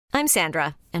I'm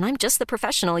Sandra, and I'm just the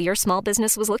professional your small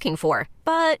business was looking for.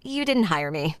 But you didn't hire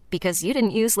me because you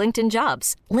didn't use LinkedIn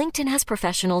Jobs. LinkedIn has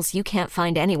professionals you can't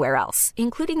find anywhere else,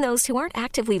 including those who aren't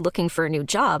actively looking for a new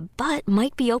job, but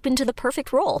might be open to the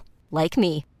perfect role, like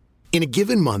me. In a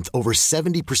given month, over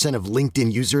 70% of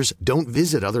LinkedIn users don't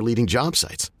visit other leading job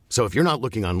sites. So if you're not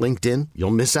looking on LinkedIn,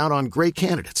 you'll miss out on great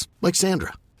candidates like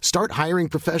Sandra. Start hiring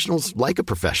professionals like a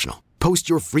professional. Post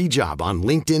your free job on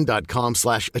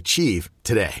linkedin.com/achieve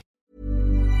today.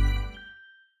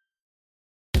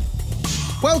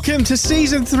 Welcome to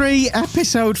Season 3,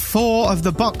 Episode 4 of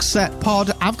the Box Set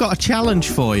Pod. I've got a challenge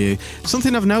for you.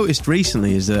 Something I've noticed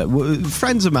recently is that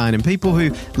friends of mine and people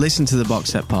who listen to the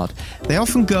Box Set Pod, they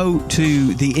often go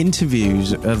to the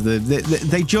interviews of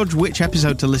they judge which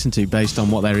episode to listen to based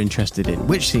on what they're interested in,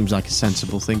 which seems like a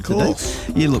sensible thing to do.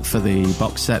 You look for the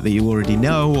box set that you already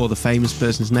know or the famous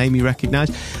person's name you recognise.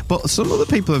 But some other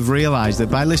people have realised that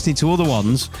by listening to other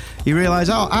ones, you realise,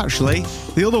 oh, actually,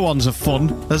 the other ones are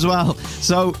fun as well.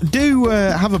 So do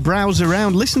have a browse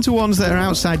around, listen to ones that are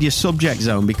outside your subject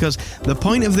zone, because the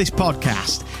point of this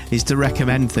podcast is to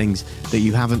recommend things that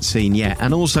you haven't seen yet,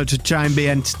 and also to try and be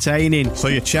entertaining. So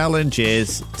your challenge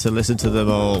is to listen to them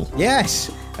all.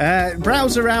 Yes.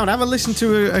 Browse around, have a listen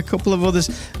to a couple of others,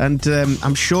 and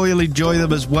I'm sure you'll enjoy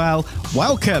them as well.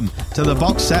 Welcome to the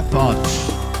Box Set Pod.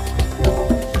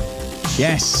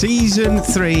 Yes, Season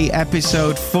 3,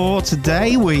 Episode 4.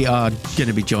 Today we are going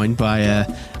to be joined by a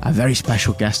very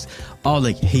special guest,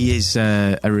 Olly. He is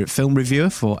a film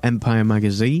reviewer for Empire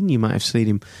magazine. You might have seen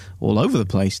him all over the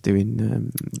place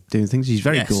doing things. He's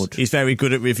very good. He's very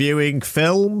good at reviewing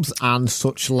films and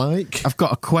such like. I've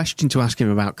got a question to ask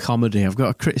him about comedy. I've got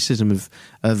a criticism of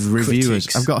reviewers.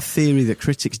 Critics. I've got a theory that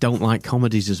critics don't like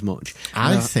comedies as much.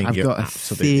 I've got a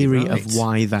theory of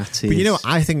why that is. But you know what?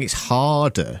 I think it's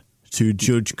harder to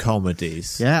judge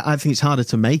comedies. Yeah, I think it's harder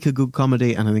to make a good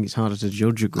comedy, and I think it's harder to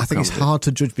judge a good comedy. I think it's hard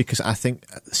to judge because I think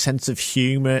sense of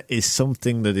humour is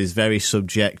something that is very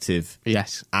subjective.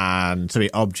 Yes. And very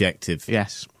objective.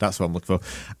 Yes. That's what I'm looking for.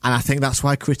 And I think that's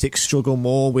why critics struggle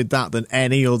more with that than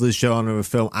any other genre of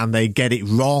film, and they get it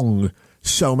wrong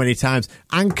so many times.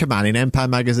 Anchorman in Empire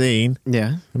magazine.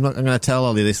 Yeah. I'm going to tell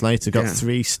Olly this later. Got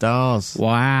 3 stars.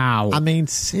 Wow. I mean,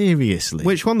 seriously.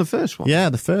 Which one? The first one?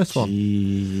 Yeah, the first one.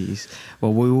 Jeez.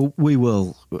 Well, we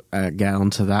will get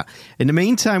onto that. In the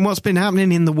meantime, what's been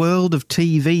happening in the world of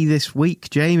TV this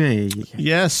week, Jamie?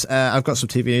 Yes, I've got some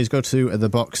TV news. Go to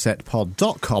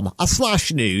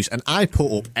theboxsetpod.com/news, and I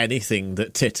put up anything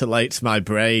that titillates my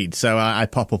brain. So I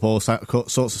pop up all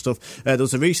sorts of stuff. There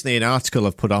was recently an article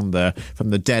I've put on there from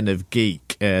the Den of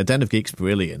Geek. Den of Geek's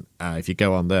brilliant. If you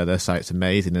go on there, their site's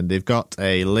amazing, and they've got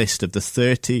a list of the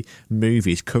 30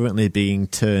 movies currently being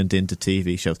turned into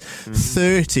TV shows.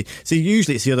 30. So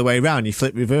usually it's the other way around. You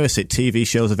reverse it. TV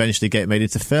shows eventually get made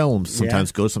into films.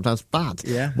 Sometimes good, sometimes bad.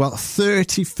 Yeah. Well,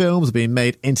 30 films are being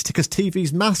made into, because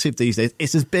TV's massive these days.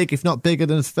 It's as big, if not bigger,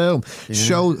 than film.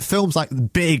 Yeah. Films like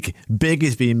Big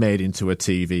is being made into a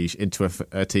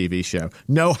TV show.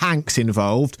 No Hanks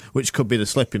involved, which could be the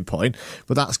slipping point,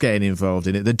 but that's getting involved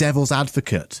in it. The Devil's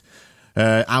Advocate,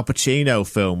 Al Pacino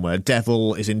film where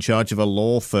Devil is in charge of a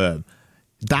law firm.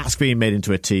 That's being made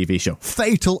into a TV show.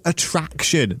 Fatal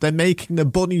Attraction. They're making the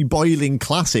Bunny Boiling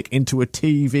classic into a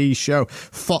TV show.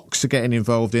 Fox are getting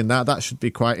involved in that. That should be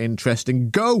quite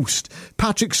interesting. Ghost.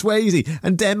 Patrick Swayze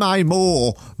and Demi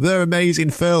Moore. Their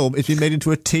amazing film is being made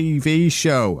into a TV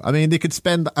show. I mean, they could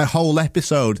spend a whole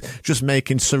episode just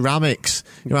making ceramics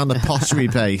around the pottery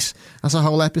base. That's a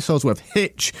whole episode's worth.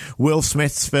 Hitch. Will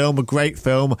Smith's film. A great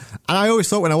film. And I always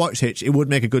thought when I watched Hitch, it would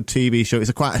make a good TV show.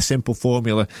 It's quite a simple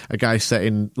formula. A guy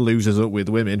setting losers up with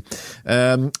women.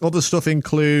 Other stuff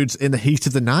includes In the Heat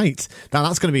of the Night. Now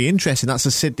that's going to be interesting. That's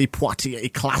a Sidney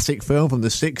Poitier classic film from the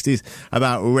 60s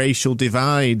about racial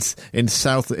divides in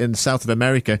South of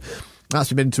America. That's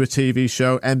been into a TV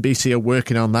show. NBC are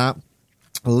working on that.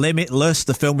 Limitless,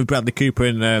 the film with Bradley Cooper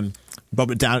and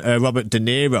Robert De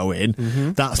Niro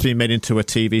in. That's been made into a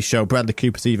TV show. Bradley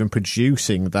Cooper's even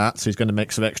producing that, so he's going to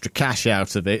make some extra cash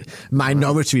out of it.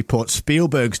 Minority Report,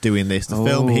 Spielberg's doing this. The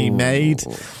film he made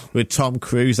with Tom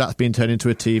Cruise, that's been turned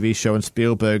into a TV show, and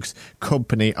Spielberg's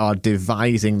company are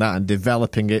devising that and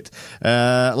developing it.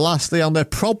 Lastly, on the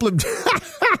Problem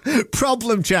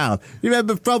Child. You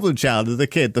remember Problem Child as a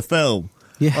kid, the film?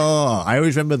 Yeah. Oh, I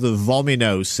always remember the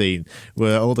vomino scene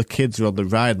where all the kids are on the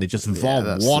ride and they just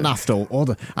vom one after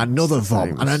another, another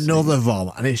vom and another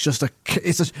vom, and it's just an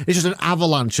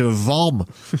avalanche of vom.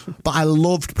 But I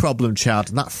loved Problem Child,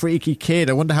 and that freaky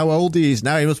kid. I wonder how old he is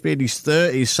now. He must be in his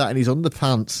 30s, sat in his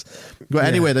underpants. But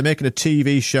anyway, they're making a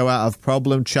TV show out of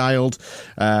Problem Child.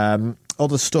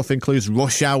 other stuff includes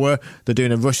Rush Hour. They're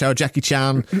doing a Rush Hour. Jackie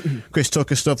Chan, Chris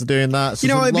Tucker stuff. They're doing that.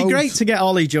 So it'd be great to get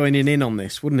Ollie joining in on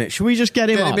this, wouldn't it? Should we just get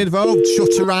him on? Involved.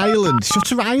 Shutter Island.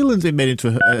 Shutter Island's been made into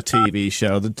a TV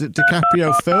show. The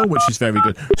DiCaprio film, which is very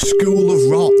good. School of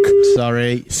Rock.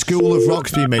 School of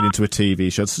Rock's been made into a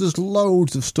TV show. So there's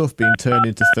loads of stuff being turned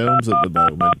into films at the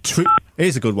moment.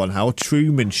 Here's a good one, Hal.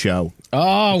 Truman Show.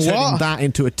 Oh, Turning that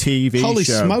into a TV show. Holy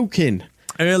smoking.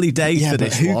 Early days for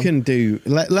this one. Who can do...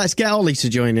 Let's get Ollie to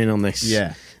join in on this.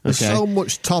 Yeah. There's so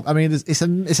much top... I mean, it's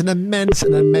an immense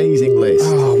and amazing list.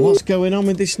 Oh, what's going on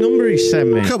with this number he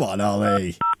sent me? Come on,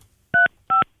 Ollie.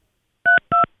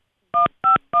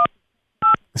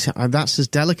 That's as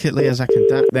delicately as I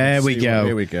can... There we go.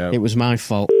 Here we go. It was my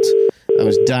fault. I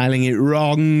was dialing it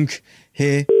wrong.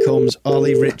 Here comes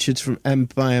Ollie Richards from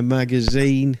Empire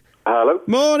Magazine. Hello.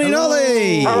 Morning,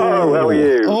 Ollie. Hello, how are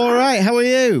you? All right, how are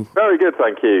you? Very good,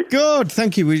 thank you. Good,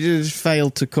 thank you. We just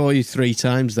failed to call you 3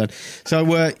 times then.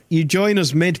 So you join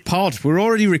us mid-pod. We're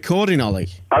already recording, Ollie.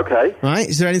 Okay. Right,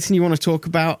 is there anything you want to talk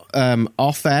about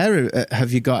off-air?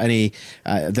 Have you got any...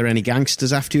 are there any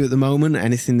gangsters after you at the moment?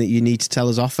 Anything that you need to tell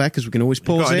us off-air? Because we can always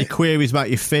pause Got any queries about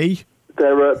your fee?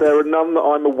 There are none that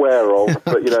I'm aware of,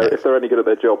 but, if they're any good at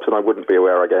their jobs, then I wouldn't be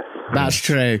aware, I guess. That's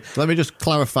true. Let me just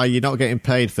clarify, you're not getting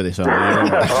paid for this, Ollie. All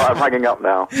right, I'm hanging up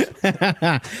now.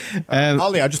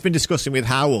 Ollie, I've just been discussing with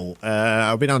Howell.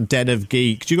 I've been on Den of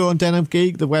Geek. Do you go on Den of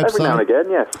Geek, the website? Every now and again,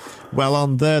 yes. Well,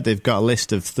 on there, they've got a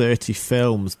list of 30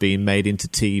 films being made into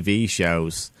TV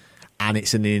shows. And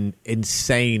it's an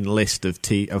insane list of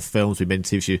films being made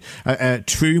into TV shows.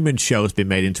 Truman Show's been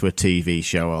made into a TV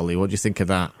show, Ollie. What do you think of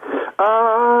that?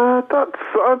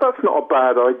 That's not a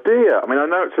bad idea. I mean, I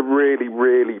know it's a really,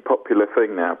 really popular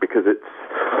thing now because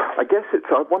I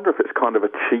wonder if it's kind of a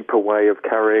cheaper way of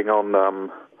carrying on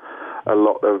a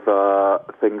lot of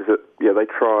things that, they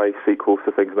try sequels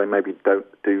to things they maybe don't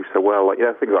do so well. Like,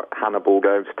 things like Hannibal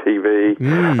going to TV,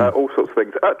 all sorts of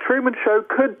things. Truman Show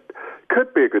could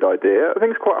be a good idea. I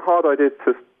think it's quite a hard idea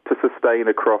to sustain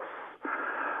across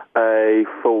a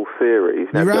full series.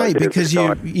 You're right, because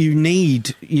it's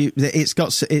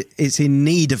in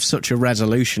need of such a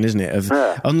resolution, isn't it?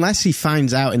 Unless he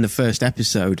finds out in the first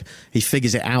episode, he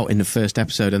figures it out in the first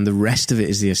episode, and the rest of it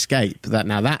is the escape.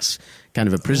 That's kind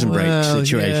of a prison break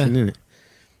situation, isn't it?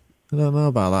 I don't know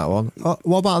about that one.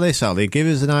 What about this, Ollie? Give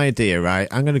us an idea, right?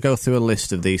 I'm going to go through a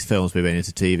list of these films we've been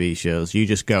into TV shows. You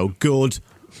just go good.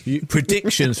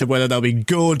 Predictions for whether they'll be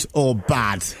good or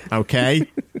bad, okay?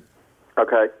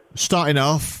 Okay. Starting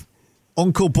off,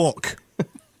 Uncle Buck.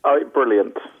 Oh,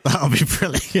 brilliant. That'll be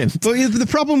brilliant. But the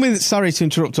problem with... Sorry to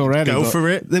interrupt already. Go for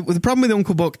it. The problem with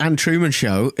Uncle Buck and Truman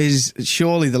Show is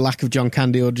surely the lack of John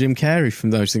Candy or Jim Carrey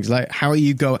from those things. Like, how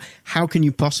can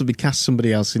you possibly cast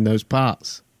somebody else in those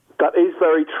parts? That is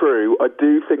very true. I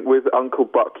do think with Uncle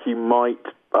Buck, you might...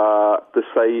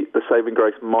 the saving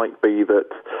grace might be that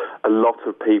a lot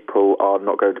of people are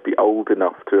not going to be old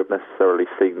enough to have necessarily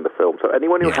seen the film. So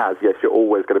anyone who has, yes, you're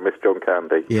always going to miss John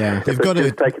Candy. Yeah, if they're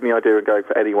just taking the idea and going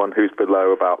for anyone who's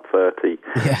below about 30,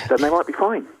 then they might be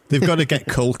fine. They've got to get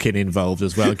Culkin involved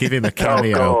as well. Give him a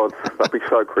cameo. Oh, God. That'd be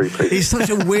so creepy. He's such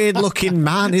a weird-looking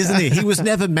man, isn't he? He was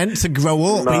never meant to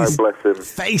grow up. No, bless him.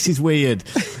 His face is weird.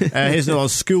 Here's another one,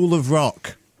 School of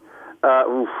Rock.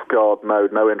 God,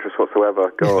 no interest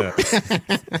whatsoever. God.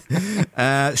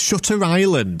 Shutter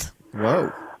Island.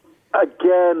 Whoa.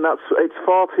 Again, it's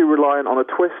far too reliant on a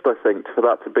twist, I think, for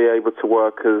that to be able to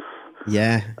work as...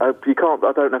 Yeah. You can't.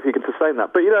 I don't know if you can sustain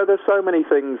that. But there's so many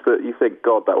things that you think,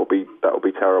 God, that will be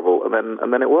terrible,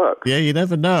 and then it works. Yeah, you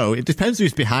never know. It depends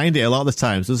who's behind it a lot of the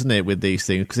times, doesn't it, with these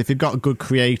things? Because if you've got good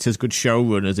creators, good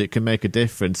showrunners, it can make a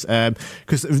difference.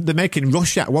 Because they're making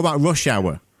Rush Hour. What about Rush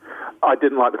Hour? I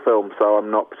didn't like the film, so I'm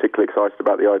not particularly excited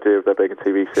about the idea of there being a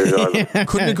TV series either.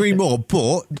 Couldn't agree more,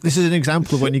 but this is an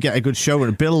example of when you get a good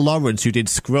showrunner. Bill Lawrence, who did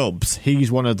Scrubs,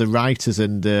 he's one of the writers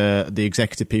and the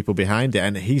executive people behind it,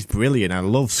 and he's brilliant. I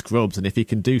love Scrubs, and if he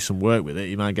can do some work with it,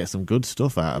 you might get some good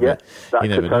stuff out of it. That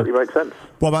could totally make sense.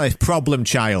 What about this Problem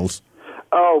Child?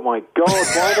 Oh, my God,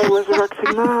 why are they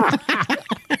resurrecting that?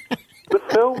 The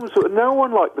films, no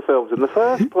one liked the films in the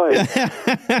first place.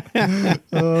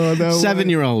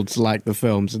 7-year-olds like the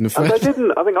films in the first place. They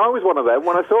didn't. I think I was one of them.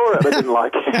 When I saw it, they didn't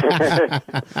like it.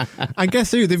 And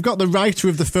guess who? They've got the writer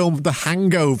of the film The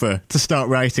Hangover to start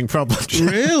writing Problem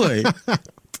Child. Really?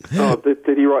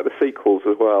 Did he write the sequels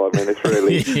as well? I mean, it's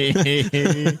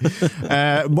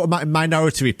really...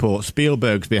 Minority Report.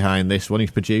 Spielberg's behind this one.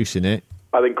 He's producing it.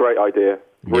 I think great idea.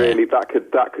 Really, that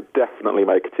could definitely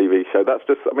make a TV show.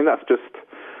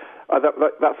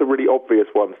 That's a really obvious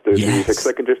one to do because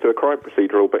they can just do a crime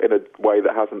procedural, but in a way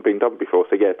that hasn't been done before.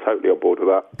 So yeah, totally on board with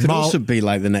that. Could also be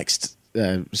like the next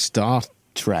Star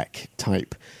Trek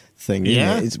type thing.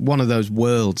 Yeah, it's one of those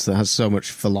worlds that has so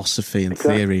much philosophy and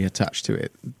theory attached to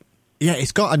it. Yeah,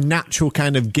 it's got a natural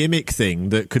kind of gimmick thing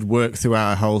that could work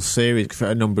throughout a whole series, for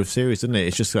a number of series, doesn't it?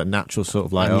 It's just got a natural sort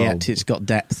of like... And yet it's got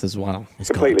depth as well.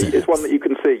 Completely. It's one that you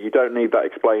can see. You don't need that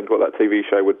explained what that TV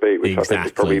show would be, which I think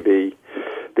is probably the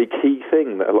key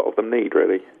thing that a lot of them need,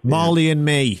 really. Marley and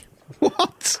Me.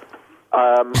 What?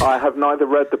 I have neither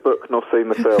read the book nor seen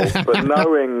the film, but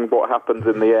knowing what happens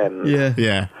in the end...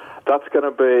 Yeah. That's going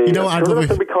to be... You know what, that's going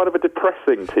to be kind of a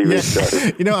depressing TV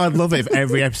show. You know, I'd love it if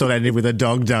every episode ended with a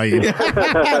dog dying.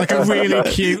 Like a really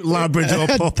cute Labrador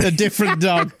puppy. A different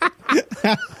dog. Oh,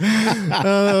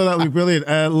 that would be brilliant.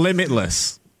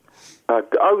 Limitless. Is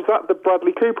that the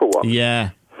Bradley Cooper one? Yeah.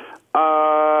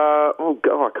 Oh,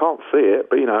 God, I can't see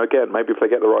it. But, again, maybe if they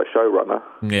get the right showrunner.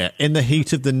 Yeah. In the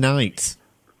Heat of the Night.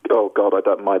 Oh, God,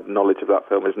 my knowledge of that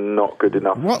film is not good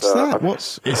enough. What's that?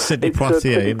 It's Sidney Poitier, It's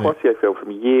a Sidney Poitier film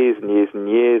from years and years and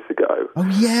years ago. Oh,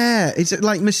 yeah. Is it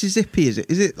like Mississippi, is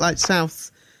it? Is it like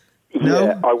South? No?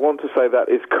 Yeah, I want to say that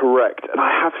is correct. And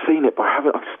I have seen it, but I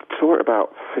saw it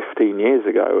about 15 years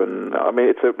ago. And, I mean,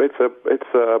 it's a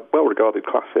well-regarded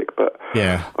classic, but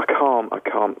yeah. I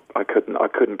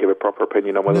couldn't give a proper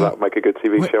opinion on whether that would make a good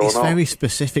TV show or not. It's very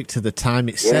specific to the time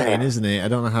it's set in, isn't it? I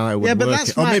don't know how it would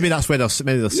work. Or maybe that's where they'll set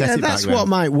it back then. That's what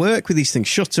might work with these things.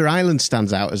 Shutter Island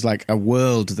stands out as like a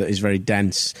world that is very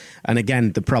dense. And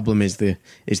again, the problem is the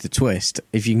twist.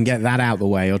 If you can get that out of the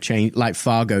way or change, like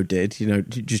Fargo did,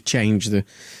 just change the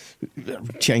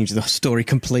story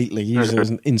completely, use it as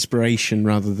an inspiration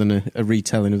rather than a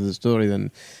retelling of the story,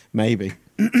 then maybe.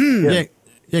 Yeah,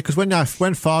 because when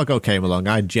Fargo came along,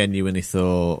 I genuinely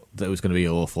thought that it was going to be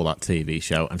awful, that TV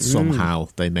show, and somehow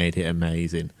they made it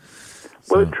amazing.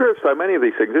 Well, it's true of so many of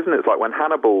these things, isn't it? It's like when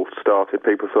Hannibal started,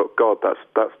 people thought, God, that's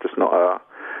just not a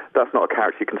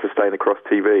character you can sustain across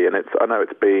TV, and I know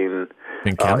it's been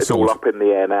cancelled. It's all up in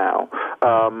the air now.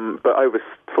 But over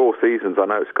 4 seasons, I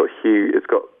know it's got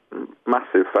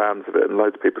massive fans of it, and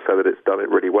loads of people say that it's done it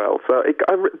really well. So, I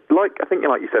think,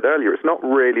 like you said earlier, it's not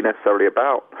really necessarily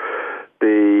about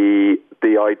the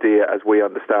idea as we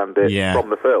understand it from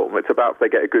the film. It's about if they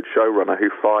get a good showrunner who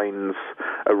finds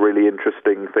a really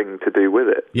interesting thing to do with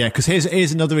it. Yeah, because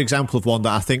here's another example of one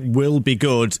that I think will be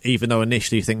good, even though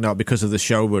initially you think not because of the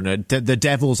showrunner. The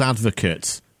Devil's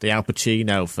Advocate, the Al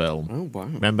Pacino film. Oh, wow.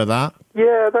 Remember that?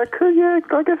 Yeah, that could. Yeah,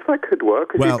 I guess that could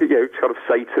work. Well, it's kind of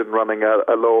Satan running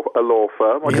a law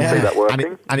firm. I can see that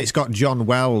working. And it's got John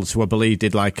Wells, who I believe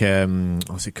did like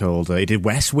what's it called? He did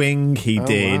West Wing. He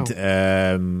did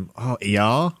ER.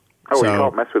 Oh, you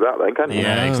can't mess with that then, can you?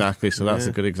 Yeah, exactly. So that's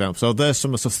a good example. So there's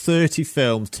some 30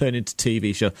 films turned into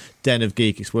TV show. Den of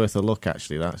Geek. It's worth a look,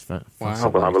 actually. That's wow. I'll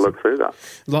have a look through that.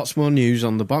 Lots more news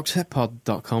on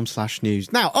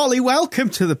theboxsetpod.com/news. Now, Ollie, welcome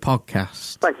to the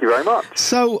podcast. Thank you very much.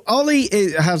 So, Ollie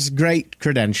has great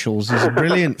credentials. He's a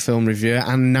brilliant film reviewer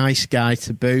and nice guy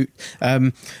to boot.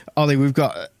 Ollie, we've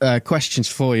got questions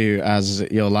for you as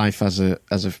your life as a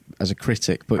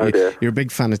critic, but you're a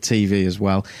big fan of TV as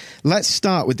well. Let's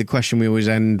start with the question we always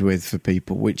end with for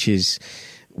people, which is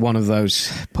one of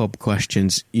those pub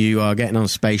questions. You are getting on a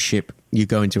spaceship, you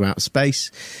go into outer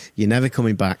space, you're never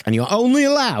coming back, and you're only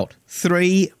allowed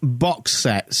 3 box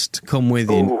sets to come with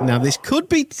you. Ooh. Now, this could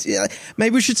be...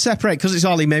 maybe we should separate, because it's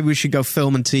Ollie, maybe we should go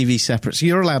film and TV separate. So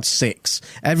you're allowed 6.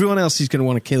 Everyone else is going to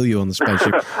want to kill you on the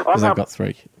spaceship, because they've got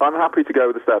 3. I'm happy to go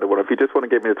with the standard one, if you just want to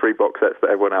give me the 3 box sets that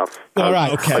everyone else... All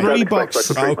right, okay. 3 box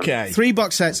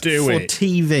sets for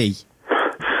TV.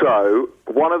 So,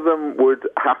 one of them would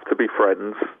have to be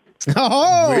Friends.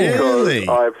 Oh, really? Because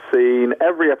I've seen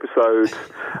every episode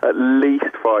at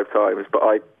least 5 times, but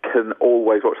I can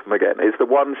always watch them again. It's the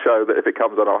one show that if it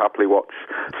comes on, I'll happily watch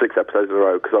 6 episodes in a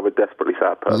row because I'm a desperately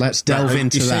sad person. Let's delve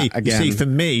into that again. You see, for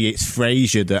me, it's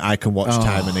Frasier that I can watch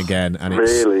time and again, and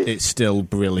it's still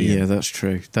brilliant. Yeah, that's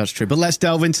true. That's true. But let's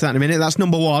delve into that in a minute. That's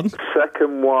number 1.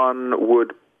 Second one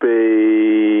would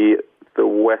be The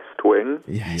West Wing.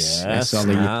 Yes,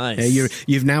 Ollie. Nice.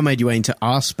 You've now made your way into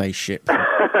our spaceship.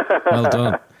 Well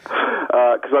done.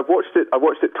 Because I've watched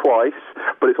it twice,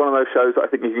 but it's one of those shows that I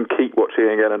think you can keep watching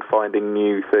again and finding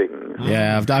new things.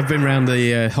 Yeah, I've been around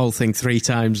the whole thing 3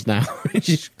 times now, which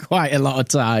is quite a lot of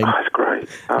time. That's great.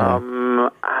 And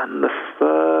the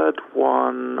third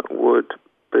one would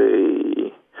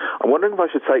be... I'm wondering if I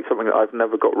should take something that I've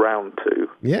never got round to.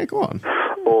 Yeah, go on.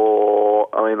 Or,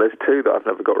 there's 2 that I've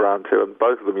never got round to, and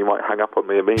both of them you might hang up on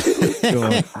me immediately. Go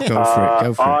for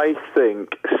it. I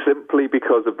think simply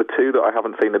because of the two that I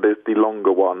haven't seen, that is the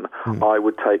longer one, I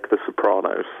would take The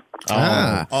Sopranos.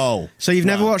 So you've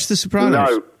never watched The Sopranos?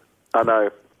 No, I know.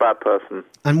 Bad person.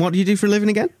 And what do you do for a living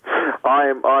again?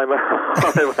 I'm a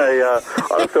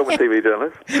film and TV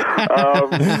journalist.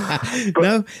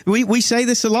 No, we say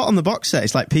this a lot on the box set.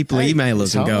 It's like people email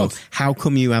us and go, how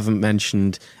come you haven't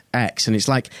mentioned X? And it's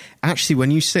like, actually,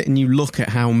 when you sit and you look at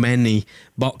how many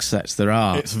box sets there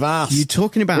are, it's vast. You're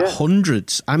talking about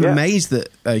hundreds. I'm amazed that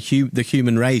the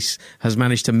human race has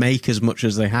managed to make as much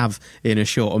as they have in a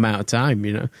short amount of time,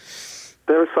 you know?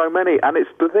 There are so many, and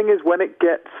the thing is, when it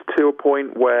gets to a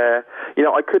point where, you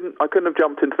know, I couldn't have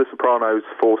jumped into The Sopranos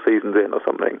 4 seasons in or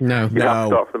something. No. You have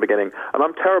to start from the beginning. And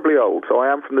I'm terribly old, so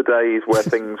I am from the days where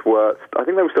things were. I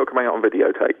think they were still coming out on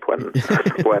videotape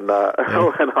when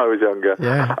I was younger.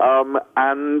 Yeah.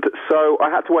 And so I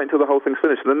had to wait until the whole thing's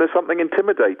finished. And then there's something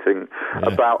intimidating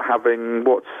about having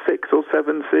 6 or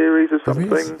 7 series or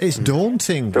something. It's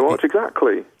daunting. To watch,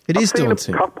 exactly. It is daunting. I've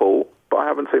seen a couple, but I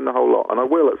haven't seen the whole lot, and I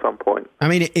will at some point. I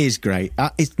mean, it is great.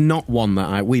 It's not one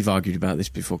that we've argued about this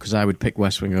before, because I would pick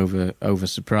West Wing over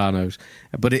Sopranos,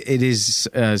 but it is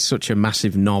such a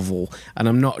massive novel, and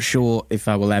I'm not sure if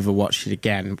I will ever watch it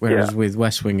again. Whereas with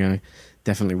West Wing, I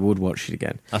definitely would watch it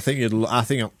again. I think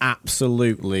you'll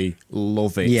absolutely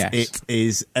love it. Yes. It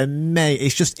is amazing.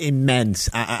 It's just immense.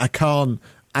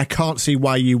 I can't see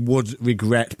why you would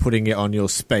regret putting it on your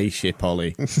spaceship,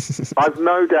 Ollie. I've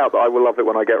no doubt that I will love it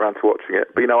when I get around to watching it.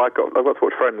 But, you know, I've got to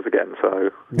watch Friends again, so...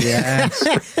 Yeah.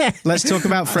 Let's talk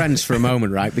about Friends for a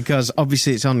moment, right? Because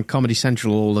obviously it's on Comedy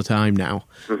Central all the time now.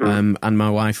 Mm-hmm. And my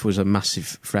wife was a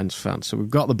massive Friends fan. So we've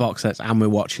got the box sets and we're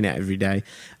watching it every day.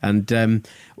 And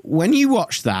when you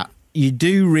watch that, you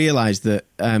do realise that...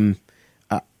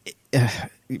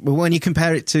 when you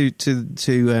compare it to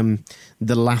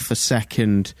the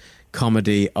laugh-a-second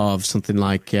comedy of something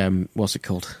like what's it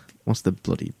called? What's the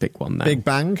bloody big one now? Big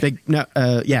Bang? Big Bang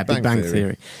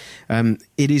Theory.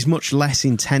 It is much less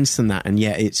intense than that, and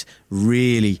yet it's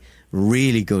really,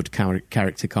 really good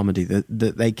character comedy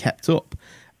that they kept up.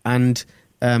 And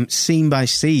scene by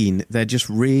scene, they're just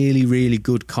really, really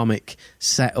good comic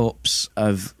setups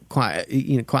of quite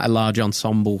a large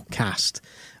ensemble cast.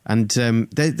 And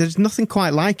there's nothing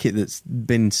quite like it that's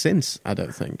been since, I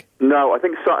don't think. No, I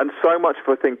think so, and so much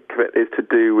of it is to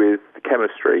do with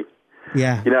chemistry.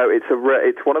 Yeah. You know,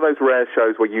 it's one of those rare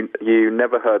shows where you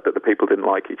never heard that the people didn't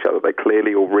like each other. They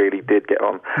clearly all really did get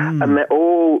on. And they're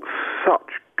all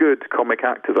such good comic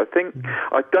actors. I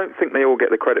don't think they all get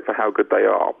the credit for how good they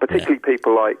are, particularly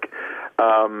people like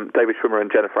David Schwimmer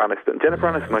and Jennifer Aniston. Jennifer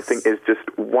Aniston, I think, is just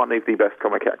one of the best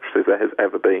comic actresses there has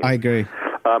ever been. I agree.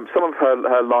 Some of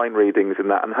her line readings in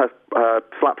that, and her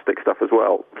slapstick stuff as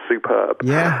well, superb.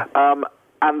 Yeah.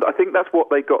 And I think that's what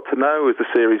they got to know as the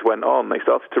series went on. They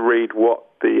started to read what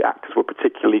the actors were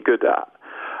particularly good at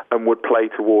and would play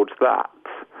towards that.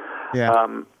 Yeah.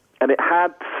 And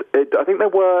I think there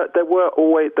were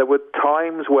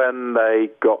times when they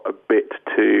got a bit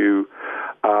too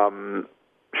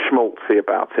schmaltzy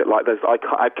about it. Like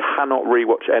I cannot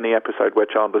rewatch any episode where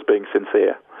Chandler's being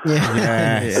sincere.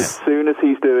 Yeah. As soon as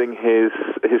he's doing his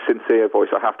sincere voice,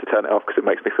 I have to turn it off because it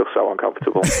makes me feel so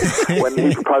uncomfortable. When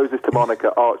he proposes to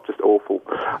Monica, it's just awful.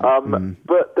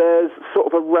 But there's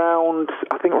sort of around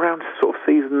sort of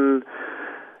season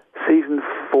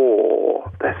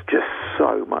 4, there's just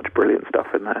so much brilliant stuff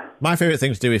in there. My favourite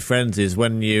thing to do with Friends is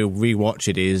when you rewatch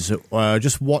it is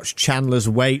just watch Chandler's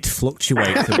weight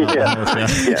fluctuate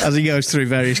as he goes through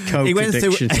various coke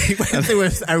addictions. He went through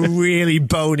a really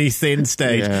bony thin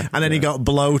stage, and then he got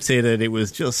bloated, and it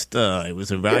was just it was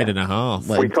a ride and a half.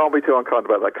 We can't be too unkind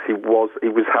about that because he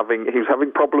was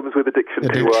having problems with addiction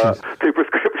to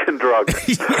prescription drugs.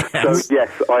 Yes. So yes,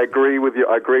 I agree with you.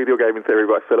 I agree with your gaming theory,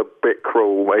 but I feel a bit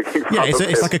cruel making fun of him.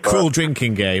 It's like a cruel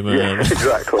drinking game. Yeah,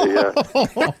 exactly. Yeah.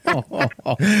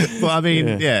 But I mean,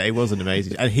 it wasn't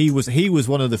amazing, and he was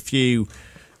one of the few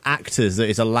actors that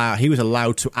he was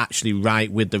allowed to actually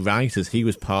write with the writers. He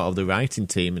was part of the writing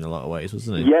team in a lot of ways,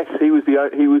 wasn't he? Yes, he was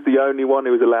the only one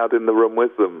who was allowed in the room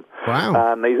with them.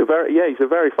 Wow. And he's a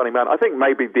very funny man. I think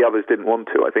maybe the others didn't want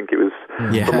to. I think it was,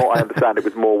 from what I understand, it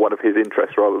was more one of his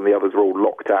interests rather than the others were all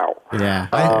locked out.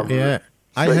 Yeah.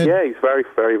 He's very,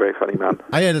 very, very funny man.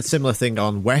 I heard a similar thing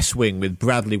on West Wing with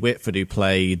Bradley Whitford, who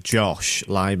played Josh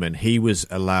Lyman. He was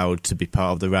allowed to be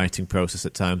part of the writing process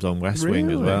at times on West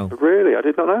Wing as well. Really? I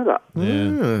did not know that.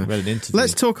 Yeah, read an interview.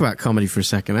 Let's talk about comedy for a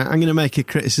second. I'm going to make a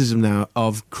criticism now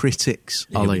of critics,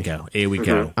 Ollie. Here we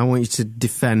go. I want you to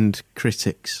defend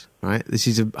critics, right? This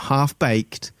is a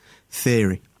half-baked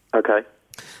theory. Okay.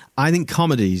 I think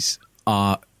comedies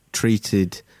are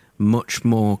treated much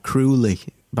more cruelly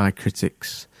by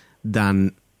critics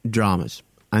than dramas.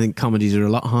 I think comedies are a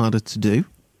lot harder to do.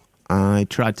 I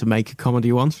tried to make a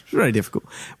comedy once. It was very difficult,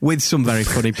 with some very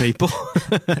funny people.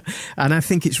 And I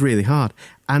think it's really hard.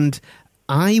 And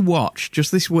I watched,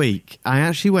 just this week, I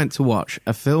actually went to watch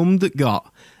a film that got,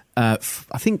 I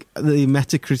think the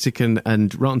Metacritic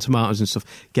and Rotten Tomatoes and stuff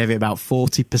gave it about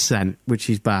 40%, which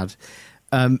is bad.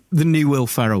 The new Will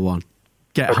Ferrell one,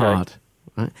 Get Hard.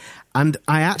 Right? And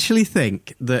I actually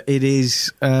think that it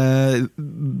is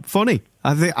funny.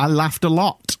 I think I laughed a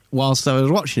lot whilst I was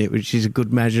watching it, which is a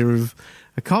good measure of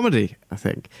a comedy, I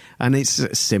think. And it's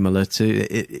similar to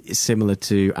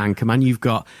Anchorman. You've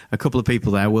got a couple of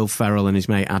people there, Will Ferrell and his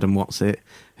mate Adam Whatsit,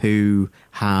 who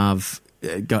have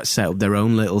got set up their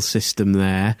own little system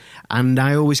there. And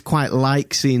I always quite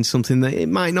like seeing something that it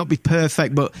might not be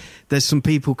perfect, but there's some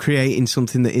people creating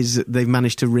something that is, they've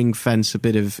managed to ring fence a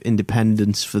bit of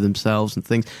independence for themselves and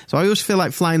things. So I always feel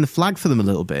like flying the flag for them a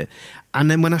little bit. And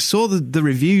then when I saw the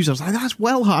reviews, I was like, that's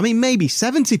well hard. I mean, maybe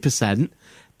 70%.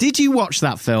 Did you watch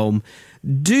that film?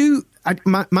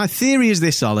 My theory is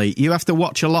this, Ollie. You have to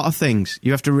watch a lot of things.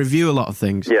 You have to review a lot of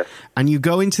things. Yes. And you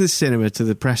go into the cinema to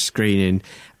the press screening,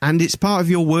 and it's part of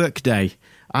your work day.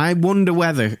 I wonder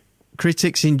whether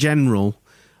critics in general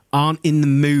aren't in the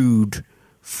mood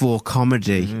for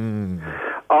comedy.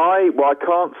 I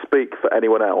can't speak for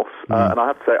anyone else, and I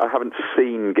have to say I haven't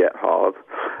seen Get Hard,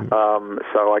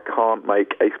 so I can't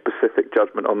make a specific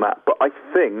judgment on that. But I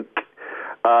think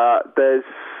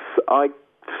I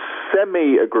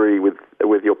semi-agree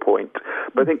with your point,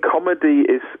 but I think comedy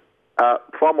is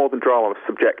far more than drama,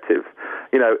 subjective.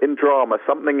 You know, in drama,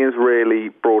 something is really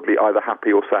broadly either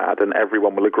happy or sad, and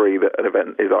everyone will agree that an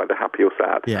event is either happy or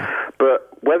sad. Yeah. But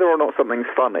whether or not something's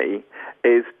funny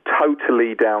is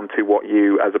totally down to what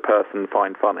you, as a person,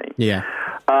 find funny. Yeah.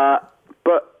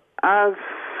 But I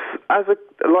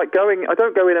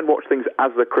don't go in and watch things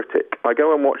as a critic. I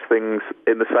go and watch things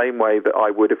in the same way that I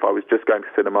would if I was just going to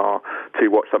cinema to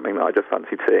watch something that I just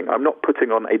fancied seeing. I'm not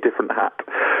putting on a different hat.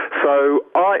 So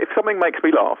if something makes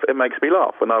me laugh, it makes me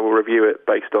laugh, and I will review it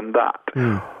based on that.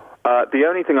 The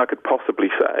only thing I could possibly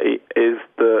say is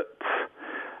that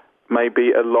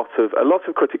maybe a lot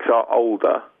of critics are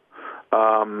older.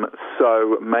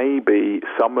 So maybe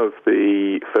some of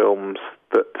the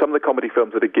comedy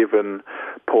films that are given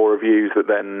poor reviews that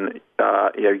then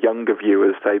younger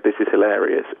viewers say this is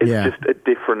hilarious. It's just a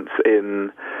difference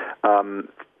in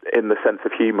the sense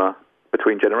of humour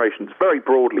between generations. Very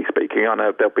broadly speaking, I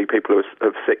know there'll be people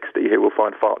of 60 who will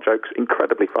find fart jokes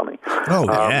incredibly funny. Oh,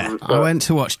 yeah. I went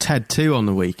to watch Ted 2 on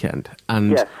the weekend,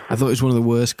 and I thought it was one of the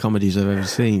worst comedies I've ever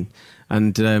seen.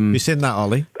 And you seen that,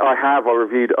 Ollie? I have. I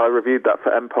reviewed that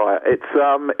for Empire. It's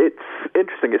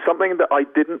interesting. It's something that I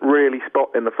didn't really spot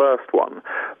in the first one,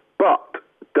 but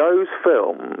those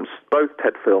films, both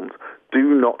Ted films,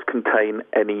 do not contain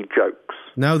any jokes.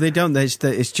 No, they don't. It's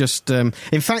just... in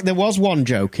fact, there was one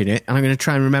joke in it, and I'm going to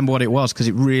try and remember what it was, because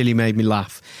it really made me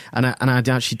laugh. And I'd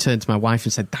actually turned to my wife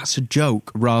and said, that's a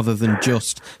joke, rather than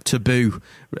just taboo.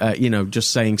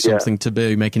 Just saying something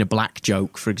taboo, making a black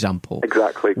joke, for example.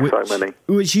 Exactly, so many.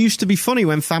 Which used to be funny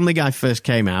when Family Guy first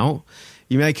came out.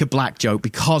 You make a black joke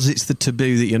because it's the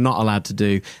taboo that you're not allowed to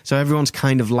do. So everyone's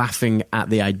kind of laughing at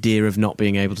the idea of not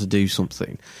being able to do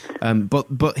something.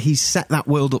 But he's set that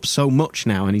world up so much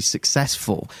now, and he's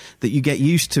successful, that you get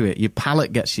used to it. Your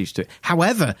palate gets used to it.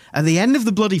 However, at the end of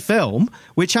the bloody film,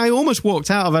 which I almost walked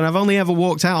out of, and I've only ever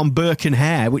walked out on Burke and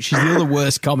Hare, which is the other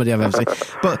worst comedy I've ever seen.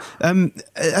 But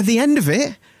at the end of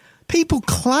it, people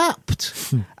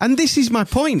clapped. And this is my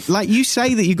point. Like, you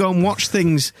say that you go and watch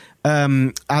things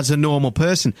as a normal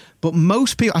person, but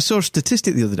most people, I saw a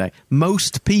statistic the other day,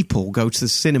 most people go to the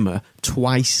cinema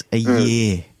twice a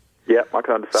year. Yeah, I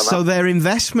can understand that. So their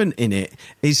investment in it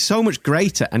is so much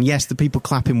greater. And yes, the people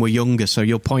clapping were younger, so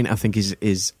your point, I think,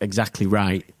 is exactly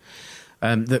right.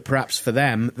 That perhaps for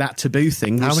them, that taboo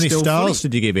thing was How many still stars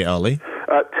funny. did you give it, Ollie?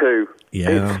 2.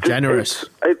 Yeah. Generous.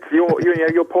 It's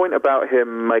your point about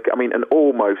him and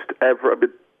almost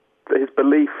his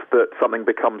belief that something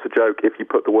becomes a joke if you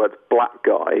put the words black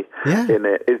guy in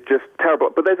it is just terrible.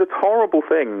 But there's a horrible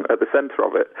thing at the centre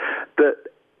of it, that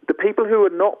the people who are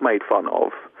not made fun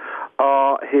of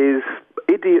are his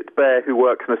idiot bear who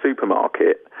works in a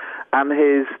supermarket and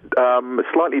his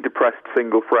slightly depressed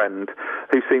single friend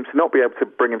who seems to not be able to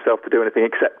bring himself to do anything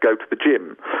except go to the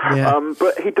gym. Yeah.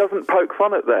 But he doesn't poke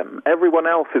fun at them. Everyone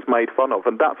else is made fun of,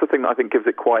 and that's the thing that I think gives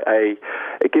it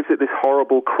this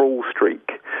horrible, cruel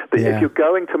streak. That if you're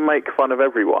going to make fun of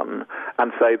everyone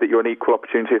and say that you're an equal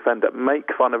opportunity offender, make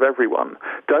fun of everyone.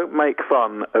 Don't make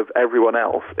fun of everyone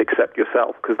else except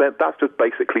yourself, because that's just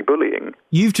basically bullying.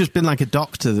 You've just been like a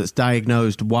doctor that's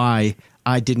diagnosed why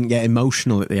I didn't get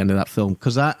emotional at the end of that film,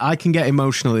 because I can get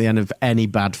emotional at the end of any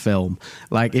bad film.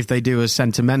 Like, if they do a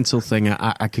sentimental thing,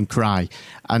 I can cry.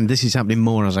 And this is happening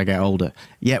more as I get older.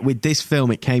 Yet with this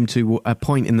film, it came to a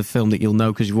point in the film that you'll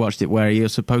know because you've watched it, where you're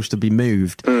supposed to be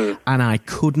moved. And I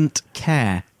couldn't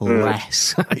care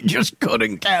less. I just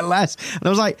couldn't care less. And I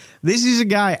was like, this is a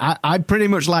guy, I pretty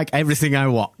much like everything I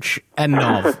watch. End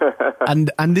of.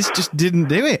 And this just didn't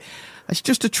do it. It's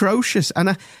just atrocious.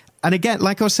 And again,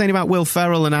 like I was saying about Will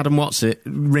Ferrell and Adam Watson,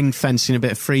 ring fencing a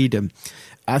bit of freedom,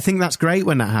 I think that's great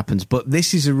when that happens. But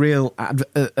this is a real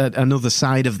another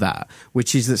side of that,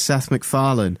 which is that Seth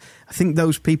MacFarlane, I think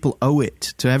those people owe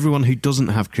it to everyone who doesn't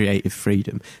have creative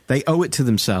freedom. They owe it to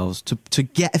themselves to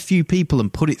get a few people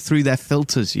and put it through their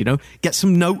filters, you know, get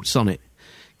some notes on it,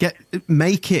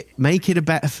 make it a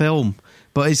better film.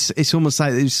 But it's almost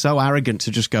like it was so arrogant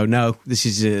to just go, no,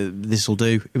 this will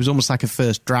do. It was almost like a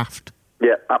first draft.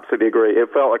 Yeah, absolutely agree.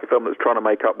 It felt like a film that was trying to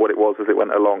make up what it was as it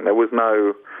went along.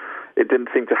 It didn't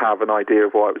seem to have an idea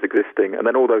of why it was existing. And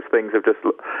then all those things have just,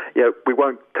 we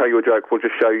won't tell you a joke, we'll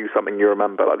just show you something you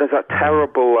remember. Like, there's that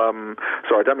terrible,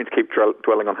 sorry, I don't mean to keep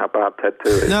dwelling on how bad Ted 2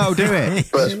 is. No, do it.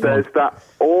 But there's that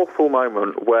awful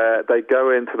moment where they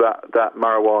go into that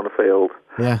marijuana field.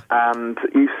 Yeah. And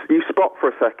you spot for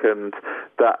a second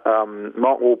that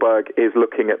Mark Wahlberg is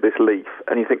looking at this leaf,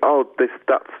 and you think,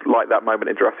 that's like that moment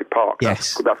in Jurassic Park.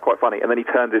 Yes. That's quite funny. And then he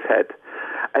turns his head,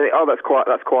 and that's quite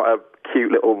a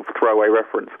cute little throwaway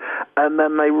reference. And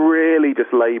then they really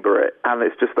just labour it, and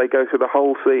it's just they go through the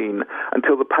whole scene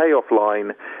until the payoff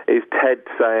line is Ted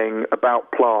saying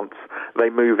about plants, they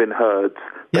move in herds.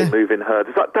 They move in herds.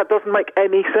 It's like, that doesn't make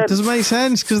any sense. It doesn't make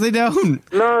sense because they don't.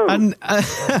 No. And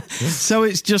so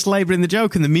it's just labouring the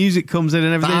joke, and the music comes in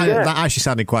and everything. That actually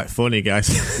sounded quite funny, guys.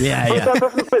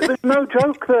 There's no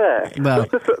joke there. No.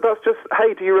 That's just,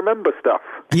 hey, do you remember stuff?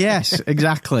 Yes,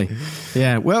 exactly.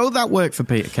 Yeah, well, that worked for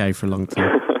Peter Kay for a long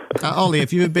time. Ollie,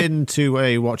 have you ever been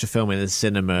to watch a film in the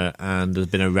cinema and there's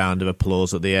been a round of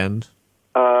applause at the end?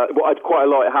 Quite a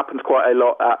lot. It happens quite a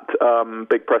lot at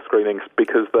big press screenings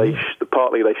because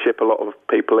partly they ship a lot of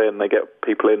people in. They get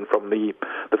people in from the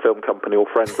film company or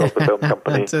friends of the film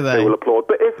company who will applaud.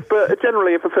 But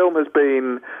generally, if a film was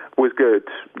good,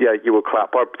 yeah, you will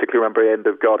clap. I particularly remember the end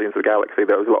of Guardians of the Galaxy.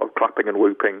 There was a lot of clapping and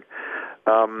whooping.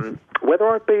 Whether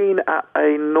I've been at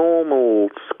a normal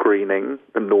screening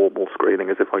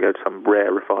as if I go to some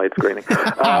rarefied screening.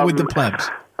 With the plebs.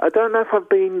 I don't know if I've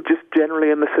been just generally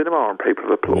in the cinema and people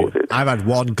have applauded. I've had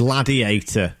one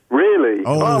Gladiator. Really?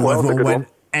 Everyone went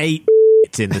 8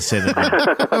 in the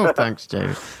cinema. Oh, thanks,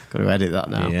 James. Got to edit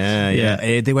that now.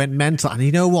 Yeah. They went mental. And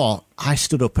you know what? I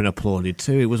stood up and applauded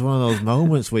too. It was one of those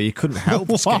moments where you couldn't help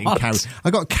just getting carried. I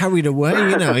got carried away,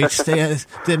 you know. It's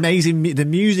the amazing the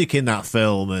music in that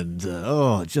film, and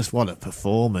just what a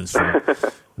performance from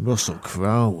Russell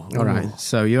Crowe. All right,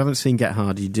 so you haven't seen Get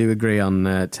Hard. You do agree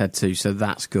on Ted 2, so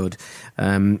that's good.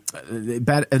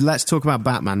 Let's talk about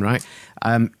Batman, right?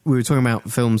 We were talking about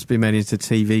films being made into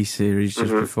TV series just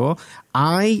before.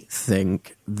 I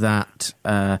think that...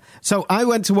 so I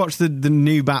went to watch the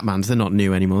new Batmans. They're not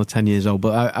new anymore, they're 10 years old,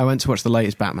 but I went to watch the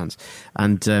latest Batmans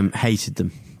and hated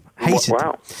them. Hated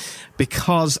them.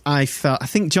 Because I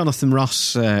think Jonathan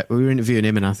Ross, we were interviewing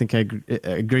him, and I think I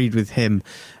agreed with him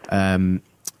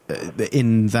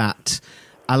in that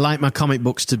I like my comic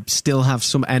books to still have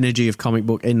some energy of comic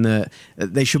book in that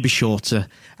they should be shorter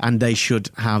and they should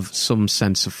have some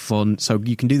sense of fun. So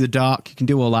you can do the dark, you can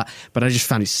do all that, but I just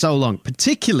found it so long,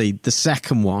 particularly the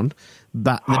second one,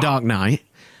 The Dark Knight.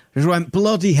 I just went,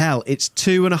 bloody hell, it's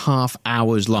 2.5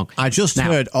 hours long. I just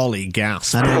heard Ollie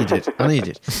gasp. I need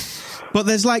it. But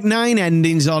there's like 9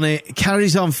 endings on it. It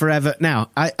carries on forever. Now,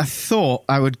 I thought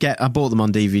I bought them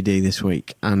on DVD this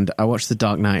week, and I watched The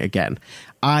Dark Knight again.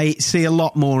 I see a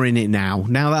lot more in it now.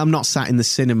 Now that I'm not sat in the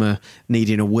cinema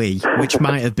needing a wee, which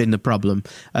might have been the problem,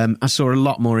 I saw a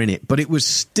lot more in it. But it was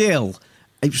still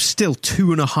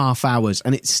 2.5 hours,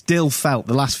 and it still felt,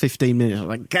 the last 15 minutes, I was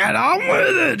like, get on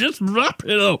with it, just wrap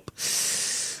it up.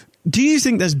 Do you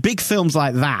think there's big films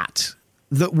like that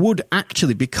would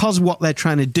actually, because what they're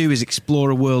trying to do is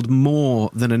explore a world more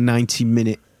than a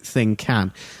 90-minute thing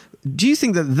can, do you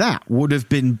think that would have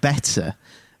been better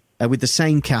with the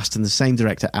same cast and the same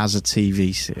director as a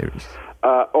TV series?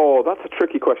 That's a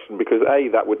tricky question because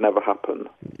that would never happen.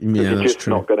 Yeah, you're just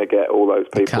not going to get all those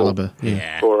people caliber,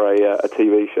 for a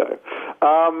TV show.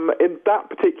 In that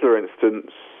particular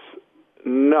instance,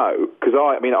 No, because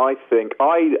I think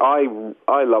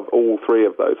I love all three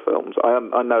of those films.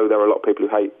 I know there are a lot of people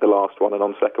who hate the last one, and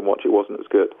on second watch it wasn't as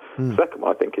good. The second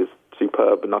one I think is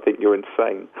superb, and I think you're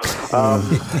insane. But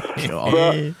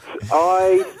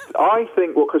I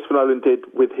think what Christopher Nolan did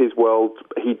with his world,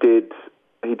 he did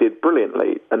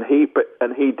brilliantly, and he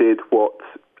did what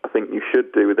I think you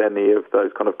should do with any of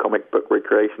those kind of comic book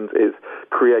recreations, is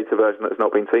create a version that's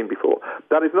not been seen before.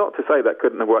 That is not to say that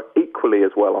couldn't have worked equally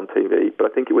as well on TV, but I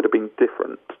think it would have been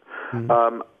different.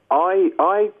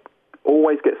 I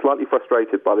always get slightly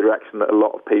frustrated by the reaction that a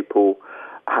lot of people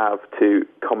have to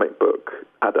comic book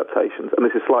adaptations, and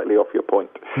this is slightly off your point.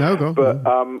 No, go. But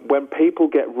when people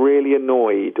get really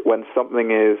annoyed when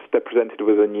they're presented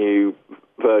with a new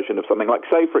version of something, like,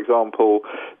 say, for example,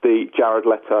 the Jared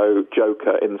Leto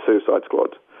Joker in Suicide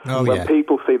Squad. When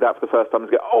people see that for the first time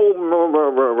and go,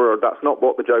 that's not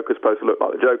what the Joker's supposed to look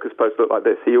like. The Joker's supposed to look like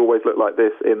this. He always looked like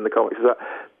this in the comics.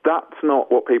 That's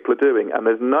not what people are doing, and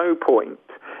there's no point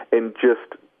in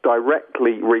just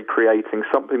directly recreating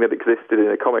something that existed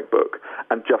in a comic book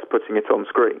and just putting it on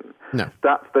screen. No.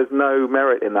 There's no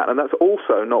merit in that, and that's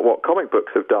also not what comic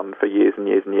books have done for years and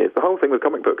years and years. The whole thing with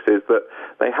comic books is that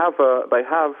they have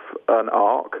an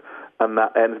arc, and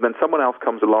that ends, and then someone else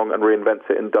comes along and reinvents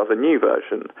it and does a new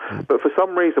version. But for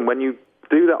some reason, when you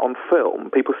do that on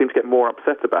film, people seem to get more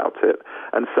upset about it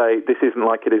and say, this isn't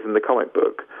like it is in the comic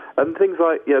book. And things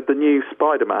like, the new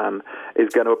Spider-Man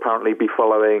is going to apparently be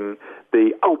following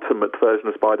the ultimate version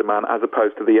of Spider-Man as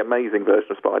opposed to the amazing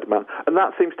version of Spider-Man. And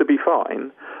that seems to be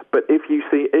fine. But if you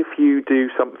do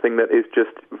something that is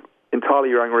just entirely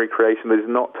your own recreation that is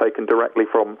not taken directly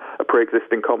from a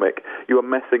pre-existing comic, you are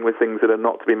messing with things that are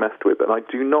not to be messed with, and I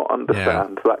do not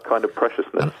understand that kind of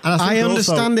preciousness. And I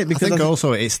understand it because I think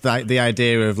also it's the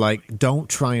idea of, like, don't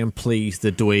try and please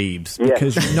the dweebs,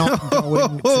 because you're not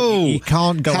going you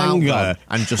can't go out there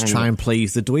and just try and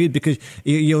please the dweeb, because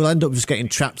you'll end up just getting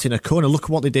trapped in a corner. Look at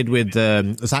what they did with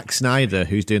Zack Snyder,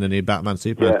 who's doing the new Batman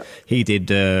Superman. He did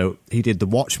the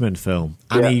Watchmen film,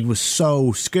 and he was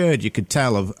so scared, you could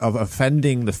tell, of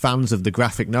offending the fans of the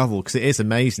graphic novel, because it is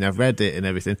amazing. I've read it and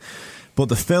everything, but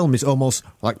the film is almost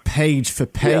like page for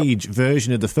page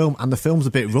version of the film, and the film's a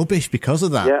bit rubbish because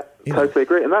of that. Yeah, totally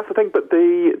agree. And that's the thing. But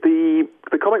the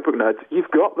comic book nerds,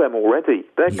 you've got them already.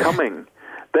 They're coming.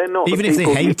 They're not even the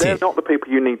people, if they hate they're it. not the people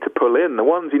you need to pull in. The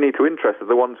ones you need to interest are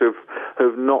the ones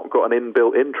who've not got an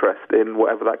inbuilt interest in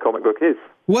whatever that comic book is.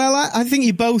 Well, I think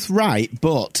you're both right,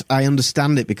 but I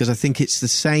understand it because I think it's the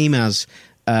same as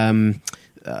going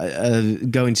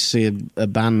to see a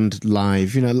band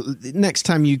live. You know, next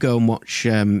time you go and watch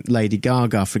Lady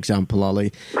Gaga, for example,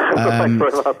 Ollie,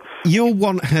 you'll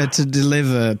want her to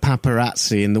deliver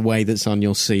paparazzi in the way that's on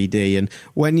your CD. And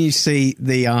when you see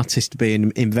the artist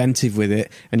being inventive with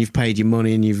it, and you've paid your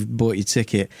money and you've bought your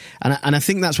ticket, and I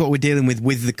think that's what we're dealing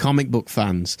with the comic book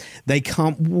fans. They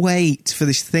can't wait for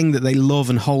this thing that they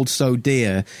love and hold so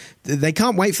dear. They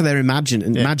can't wait for their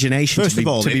imagination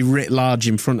to be writ large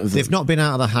in front of them. They've not been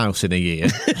out of the house in a year.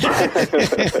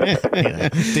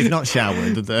 They've not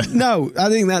showered. No, I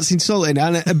think that's insulting.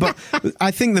 But I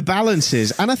think the balance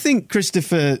is, and I think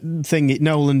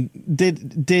Nolan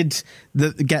did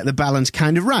get the balance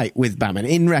kind of right with Batman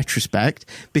in retrospect,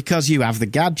 because you have the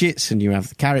gadgets and you have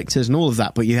the characters and all of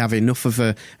that, but you have enough of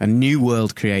a new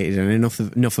world created and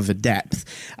enough of a depth.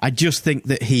 I just think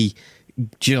that he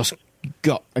just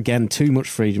got, again, too much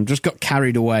freedom, just got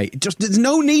carried away. There's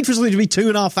no need for something to be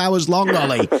 2.5 hours long,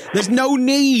 Ollie. There's no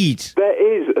need. There is.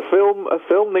 A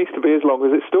film needs to be as long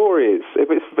as its story is.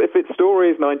 If its story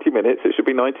is 90 minutes, it should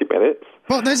be 90 minutes.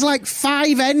 But there's like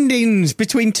 5 endings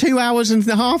between 2 hours and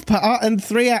a half and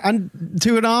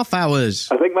 2.5 hours.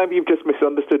 I think maybe you've just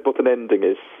misunderstood what an ending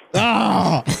is.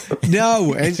 No.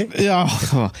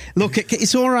 Look,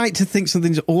 it's all right to think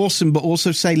something's awesome, but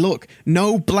also say, look,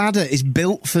 no bladder is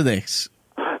built for this.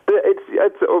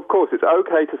 Of course, it's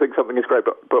okay to think something is great,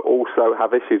 but also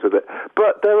have issues with it.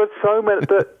 But there are so many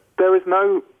that there is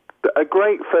no... A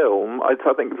great film, I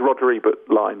think it's Roger Ebert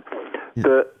line,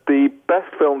 that the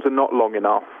best films are not long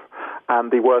enough, and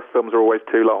the worst films are always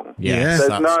too long. Yes,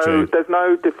 there's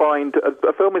no defined...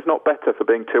 A film is not better for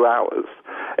being 2 hours.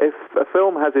 If a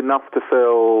film has enough to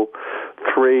fill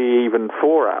 3, even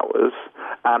 4 hours,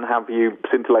 and have you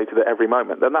scintillated at every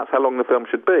moment, then that's how long the film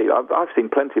should be. I've seen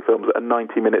plenty of films that are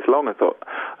 90 minutes long and thought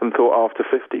after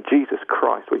 50, Jesus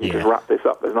Christ, we can just wrap this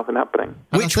up. There's nothing happening.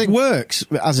 Which works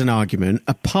as an argument,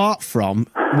 apart from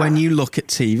when you look at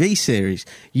TV series.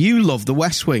 You love The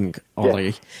West Wing, Olly.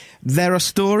 Yes. There are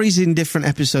stories in different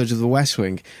episodes of The West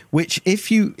Wing which,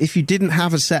 if you didn't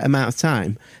have a set amount of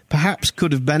time, perhaps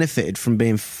could have benefited from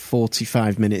being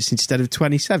 45 minutes instead of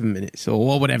 27 minutes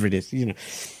or whatever it is,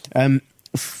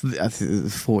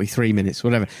 43 minutes,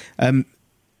 whatever.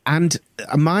 And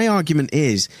my argument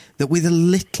is that with a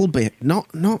little bit, not,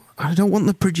 I don't want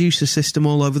the producer system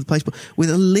all over the place, but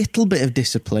with a little bit of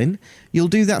discipline, you'll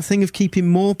do that thing of keeping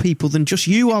more people than just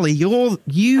you, Olly. You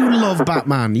love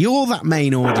Batman. You're that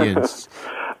main audience.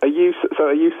 Are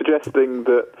you suggesting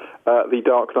that The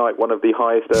Dark Knight, one of the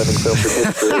highest earning films in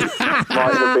history,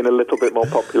 might have been a little bit more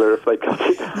popular if they cut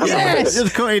it down? Yes!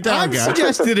 Just cut it down, I've guys.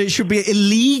 suggested it should be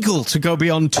illegal to go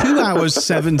beyond 2 hours,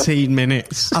 17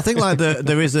 minutes. I think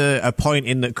there is a point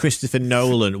in that Christopher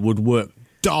Nolan would work.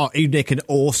 He'd make an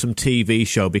awesome TV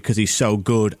show because he's so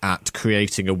good at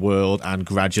creating a world and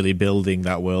gradually building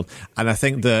that world. And I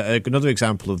think another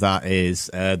example of that is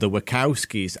the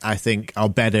Wachowskis, I think, are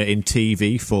better in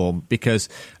TV form because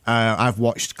I've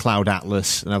watched Cloud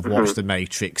Atlas and I've watched The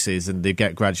Matrixes, and they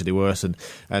get gradually worse. And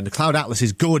the Cloud Atlas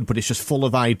is good, but it's just full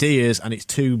of ideas and it's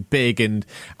too big. And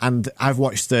I've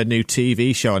watched the new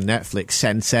TV show on Netflix,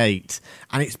 Sense8,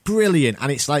 and it's brilliant.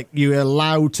 And it's like they're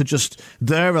allowed to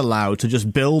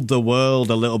just build the world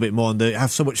a little bit more, and they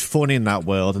have so much fun in that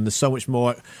world, and there's so much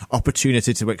more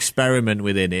opportunity to experiment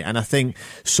within it. And I think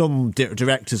some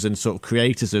directors and sort of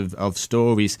creators of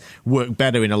stories work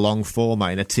better in a long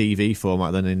format, in a TV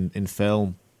format, than in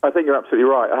film. I think you're absolutely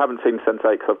right. I haven't seen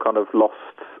Sense8 because I've kind of lost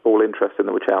all interest in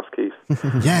the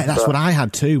Wachowskis. Yeah, that's what I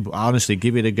had too, but honestly,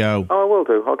 give it a go. Oh, I will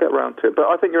do. I'll get round to it. But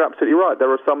I think you're absolutely right.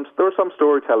 There are some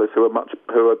storytellers who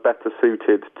are better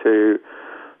suited to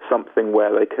something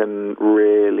where they can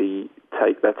really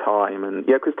take their time. And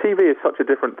because TV is such a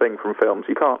different thing from films.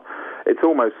 It's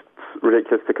almost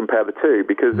ridiculous to compare the two,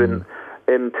 because in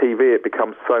TV it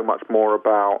becomes so much more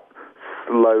about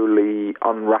slowly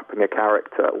unwrapping a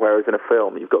character, whereas in a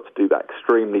film you've got to do that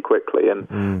extremely quickly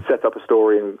and set up a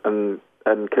story and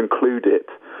conclude it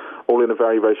all in a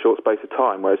very, very short space of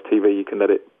time, whereas TV you can let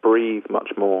it breathe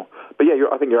much more. But yeah,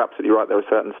 I think you're absolutely right. There are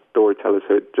certain storytellers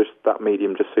who that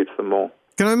medium just suits them more.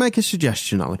 Can I make a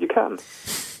suggestion, Olly? You can.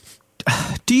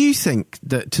 Do you think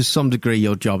that to some degree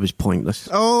your job is pointless?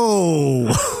 Oh,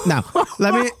 now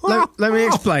let me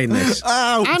explain this.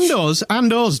 Ouch.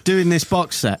 And us doing this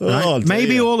box set. Right? Oh,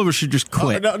 maybe all of us should just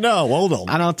quit. No, hold on.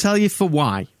 And I'll tell you for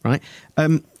why. Right.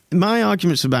 My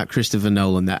arguments about Christopher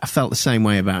Nolan there, I felt the same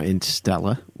way about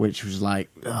Interstellar, which was like,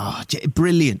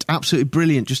 brilliant, absolutely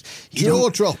brilliant. Just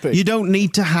jaw-dropping. You don't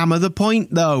need to hammer the point,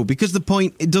 though, because the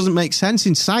point, it doesn't make sense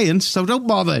in science, so don't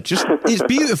bother. Just, it's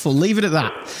beautiful, leave it at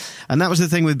that. And that was the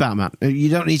thing with Batman. You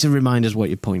don't need to remind us what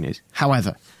your point is.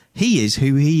 However, he is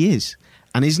who he is.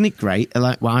 And isn't it great?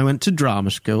 Like, I went to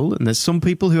drama school, and there's some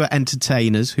people who are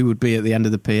entertainers who would be at the end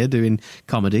of the pier doing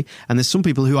comedy, and there's some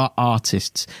people who are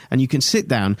artists. And you can sit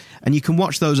down and you can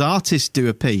watch those artists do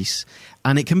a piece,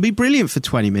 and it can be brilliant for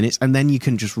 20 minutes, and then you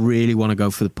can just really want to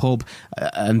go for the pub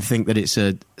and think that it's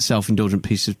a self-indulgent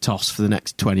piece of toss for the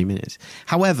next 20 minutes.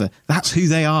 However, that's who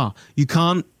they are. You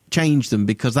can't change them,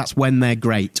 because that's when they're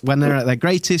great. When they're at their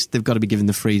greatest, they've got to be given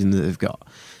the freedom that they've got.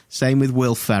 Same with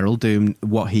Will Ferrell doing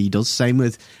what he does. Same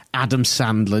with Adam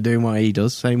Sandler doing what he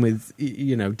does. Same with,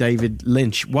 David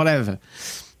Lynch, whatever.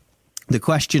 The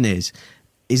question is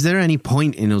there any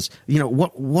point in us,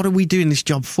 what are we doing this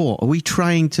job for? Are we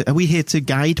here to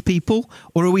guide people,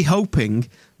 or are we hoping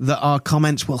that our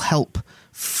comments will help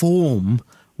form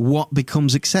what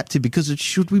becomes accepted? Because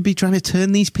should we be trying to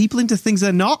turn these people into things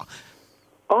they're not?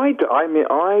 I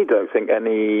don't think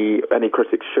any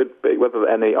critics should be, whether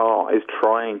any are, is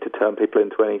trying to turn people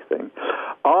into anything.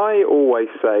 I always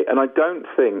say, and I don't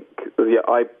think there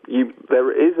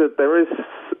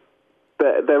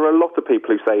are a lot of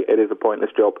people who say it is a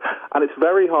pointless job, and it's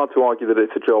very hard to argue that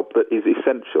it's a job that is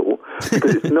essential,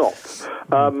 because it's not.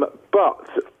 But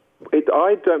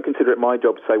I don't consider it my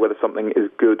job to say whether something is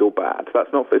good or bad.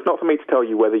 It's not for me to tell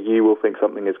you whether you will think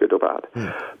something is good or bad.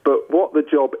 But what the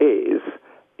job is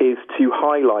to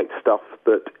highlight stuff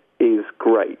that is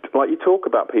great. Like, you talk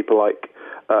about people like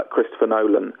Christopher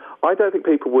Nolan. I don't think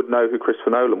people would know who Christopher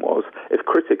Nolan was if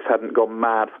critics hadn't gone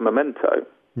mad for Memento.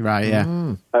 Right,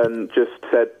 yeah. And just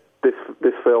said,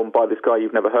 this film by this guy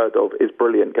you've never heard of is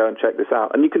brilliant. Go and check this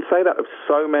out. And you can say that of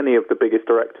so many of the biggest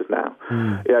directors now.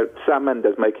 You know, Sam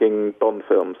Mendes making Bond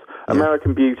films.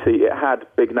 American Beauty, it had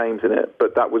big names in it,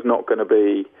 but that was not going to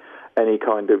be any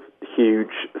kind of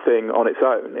huge thing on its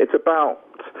own. It's about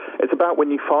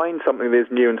when you find something that is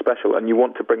new and special and you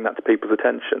want to bring that to people's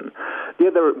attention. Yeah,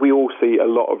 we all see a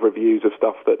lot of reviews of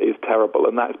stuff that is terrible,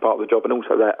 and that is part of the job, and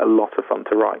also they're a lot of fun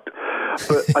to write.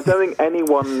 But I don't think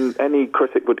any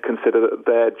critic would consider that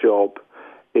their job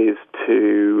is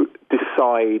to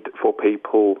decide for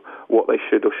people what they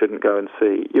should or shouldn't go and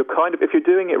see. If you're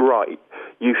doing it right,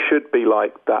 you should be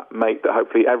like that mate that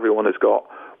hopefully everyone has got,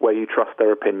 where you trust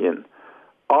their opinion.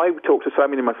 I talked to so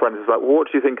many of my friends, well, what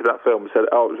do you think of that film? I said,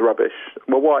 oh, it was rubbish.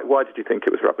 Well, why did you think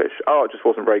it was rubbish? Oh, it just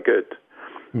wasn't very good.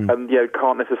 And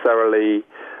can't necessarily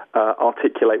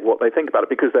articulate what they think about it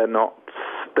because they're not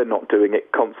doing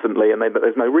it constantly, and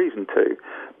there's no reason to.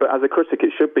 But as a critic,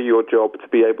 it should be your job to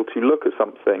be able to look at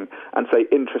something and say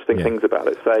interesting things about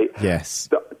it. Say, yes,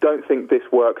 don't think this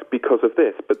works because of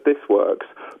this, but this works.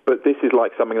 But this is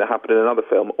like something that happened in another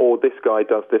film, or this guy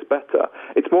does this better.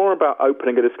 It's more about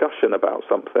opening a discussion about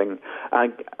something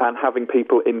and having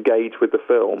people engage with the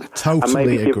film. Totally and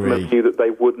maybe give agree. them a view that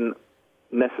they wouldn't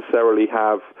necessarily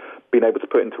have been able to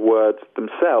put into words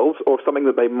themselves, or something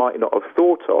that they might not have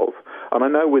thought of. And I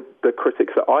know with the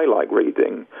critics that I like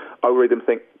reading, I read them and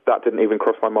think, that didn't even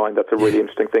cross my mind. That's a really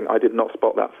interesting thing. I did not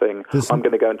spot that thing. I'm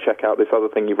going to go and check out this other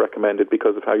thing you've recommended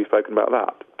because of how you've spoken about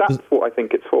that. That's what I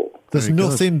think it's for. There's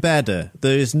nothing better.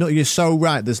 You're so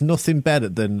right. There's nothing better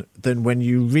than when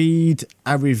you read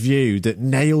a review that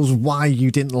nails why you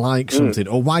didn't like something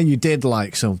or why you did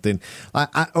like something.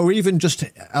 Or even just,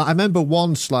 I remember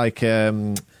once,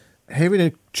 hearing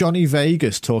a Johnny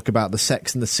Vegas talk about the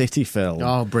Sex and the City film.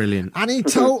 Oh, brilliant. And he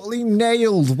totally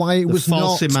nailed why it was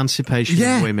false emancipation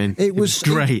of women. It was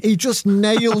great. He just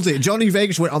nailed it. Johnny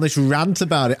Vegas went on this rant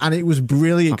about it, and it was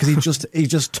brilliant because he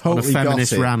just totally on a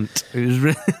feminist got it. Rant. It was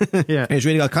really, yeah. It was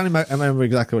really good. I can't remember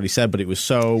exactly what he said, but it was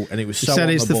so. He said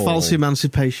it's the false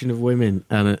emancipation of women,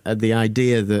 and the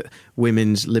idea that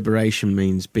women's liberation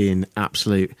means being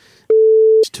absolute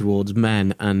towards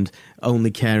men and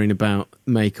only caring about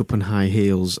makeup and high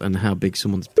heels and how big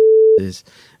someone's is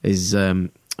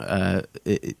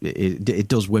it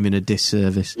does women a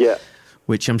disservice. Yeah.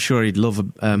 which I'm sure he'd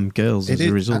love girls as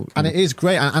a result. And it is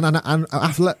great. And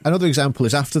another example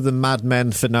is after the Mad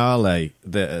Men finale,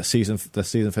 the season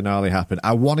finale happened,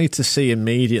 I wanted to see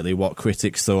immediately what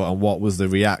critics thought and what was the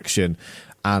reaction.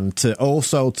 And to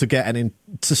get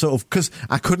to sort of, because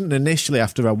I couldn't initially,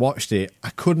 after I watched it, I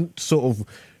couldn't sort of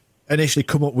initially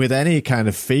come up with any kind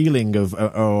of feeling of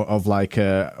like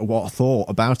what I thought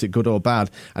about it, good or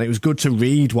bad. And it was good to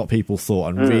read what people thought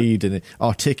and read and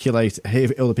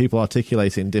hear other people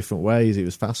articulate it in different ways. It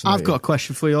was fascinating. I've got a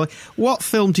question for you, Olly. What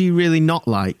film do you really not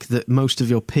like that most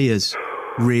of your peers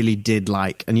really did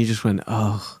like, and you just went,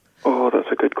 oh? Oh, that's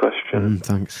a good question.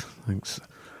 Thanks.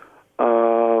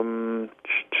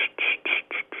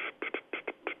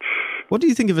 What do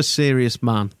you think of A Serious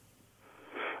Man?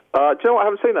 Do you know what? I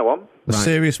haven't seen that one. The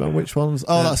Serious Man, which ones?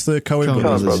 Oh, that's the Coen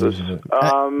Brothers.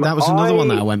 That was another one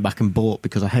that I went back and bought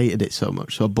because I hated it so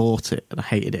much. So I bought it and I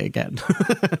hated it again.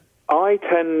 I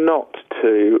tend not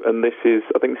to, and I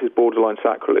think this is borderline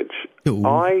sacrilege. Ooh.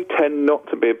 I tend not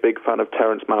to be a big fan of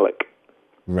Terrence Malick.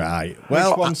 Right.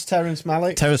 Well, which one's Terrence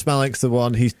Malick? Terrence Malick's the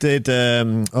one. He did.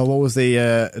 What was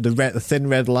the Thin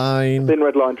Red Line? Thin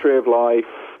Red Line, Tree of Life.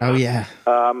 Oh yeah.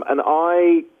 And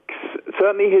I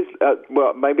certainly his.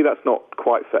 Well, maybe that's not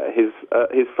quite fair. His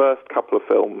first couple of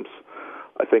films,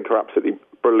 I think, are absolutely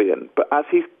brilliant. But as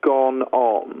he's gone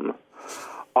on,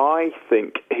 I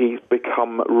think he's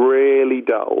become really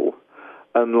dull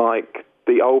and like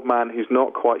the old man who's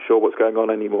not quite sure what's going on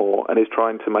anymore and is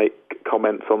trying to make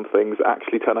comments on things that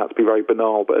actually turn out to be very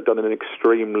banal but are done in an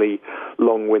extremely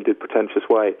long-winded, pretentious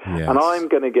way. Yes. And I'm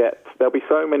going to there'll be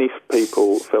so many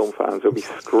people, film fans, who'll be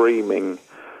screaming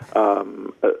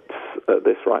at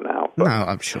this right now. But no,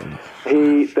 I'm sure not.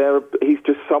 He's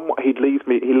just somewhat. He leaves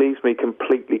me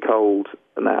completely cold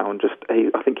now, and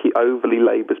I think he overly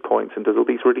labours points and does all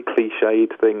these really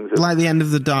cliched things. Like the end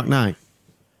of The Dark Knight.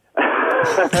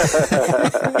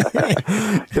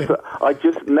 I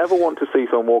just never want to see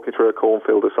someone walking through a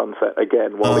cornfield at sunset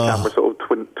again while the camera sort of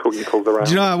twinkles around.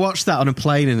 Do you know, I watched that on a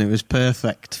plane and it was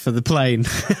perfect for the plane.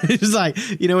 It was like,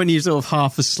 you know, when you're sort of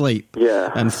half asleep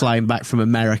and flying back from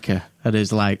America and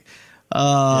it's like,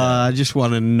 I just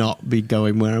want to not be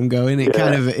going where I'm going.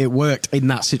 It worked in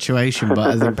that situation, but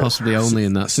I think possibly only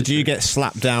in that situation. So do you get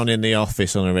slapped down in the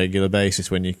office on a regular basis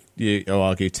when you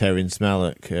argue Terrence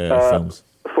Malick films?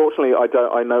 Fortunately,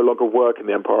 Unfortunately, I no longer work in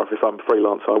the Empire office. I'm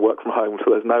freelance, so I work from home.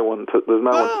 So there's no one to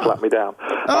slap me down.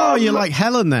 Oh, you're like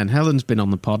Helen then. Helen's been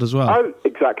on the pod as well. Oh,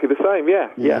 exactly the same.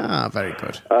 Yeah. Ah, very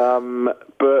good.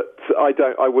 But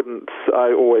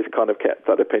I always kind of kept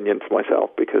that opinion to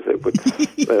myself because it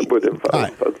would involve.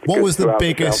 Right. What was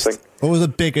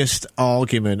the biggest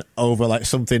argument over like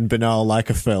something banal like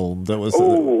a film that was?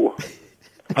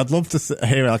 I'd love to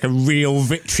hear like a real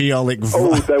vitriolic.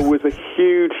 There was a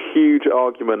huge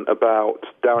argument about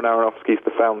Darren Aronofsky's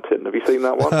The Fountain. Have you seen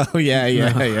that one? Oh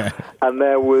yeah. And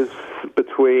there was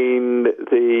between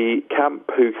the camp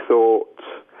who thought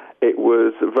it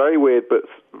was very weird but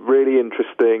really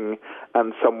interesting,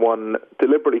 and someone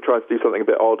deliberately tries to do something a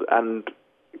bit odd and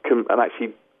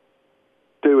actually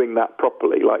doing that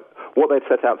properly. Like, what they'd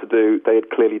set out to do, they had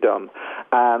clearly done.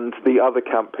 And the other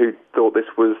camp who thought this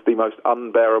was the most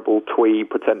unbearable, twee,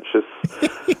 pretentious,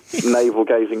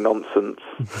 navel-gazing nonsense.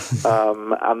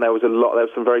 And there was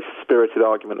some very spirited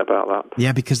argument about that.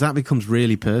 Yeah, because that becomes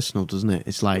really personal, doesn't it?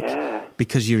 It's like,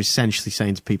 because you're essentially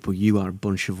saying to people, you are a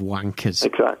bunch of wankers.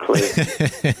 Exactly.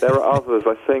 There are others,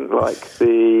 I think, like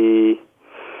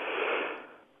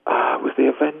was the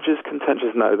Avengers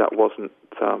contentious? No, that wasn't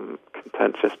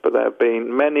contentious, but there have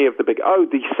been many of the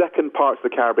the second Pirates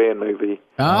of the Caribbean movie.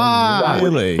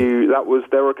 Really?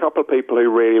 There were a couple of people who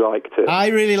really liked it. I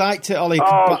really liked it, Ollie.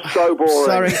 So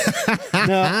boring. Sorry.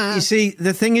 No, you see,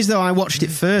 the thing is, though, I watched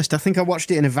it first. I think I watched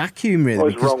it in a vacuum, really.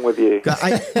 What's wrong with you?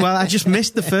 I just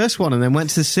missed the first one and then went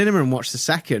to the cinema and watched the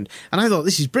second. And I thought,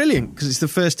 this is brilliant, because it's the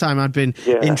first time I'd been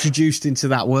introduced into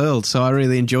that world, so I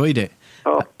really enjoyed it.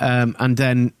 And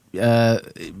then...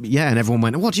 and everyone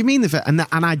went, what do you mean?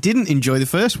 And I didn't enjoy the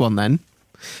first one then.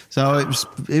 So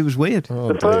it was weird.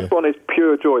 The first one is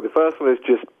pure joy. The first one is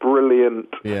just brilliant,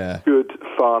 good,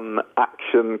 fun,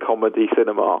 action, comedy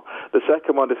cinema. The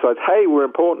second one decides, hey, we're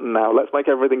important now. Let's make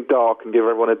everything dark and give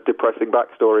everyone a depressing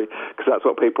backstory, because that's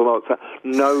what people want.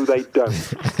 No, they don't.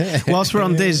 Whilst we're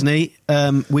on Disney,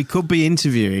 we could be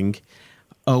interviewing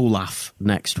Olaf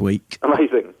next week.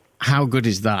 Amazing. How good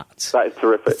is that? That is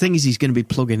terrific. The thing is, he's going to be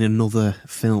plugging another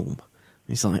film.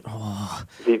 He's like,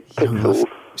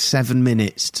 7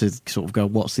 minutes to sort of go,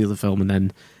 what's the other film? And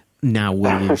then, now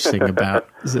will you sing about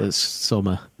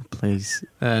summer, please?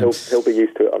 He'll be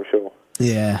used to it, I'm sure.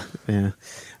 Yeah.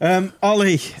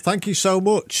 Ollie. Thank you so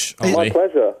much, Ollie. My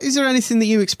pleasure. Is there anything that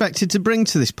you expected to bring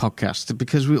to this podcast?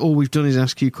 Because all we've done is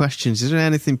ask you questions. Is there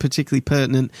anything particularly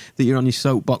pertinent that you're on your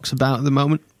soapbox about at the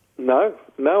moment?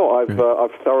 No,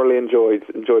 I've thoroughly enjoyed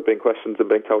being questioned and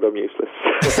being told I'm useless.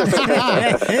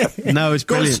 No, it's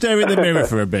brilliant. Go stare in the mirror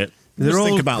for a bit. They're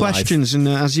all questions, and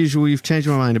as usual, you've changed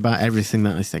my mind about everything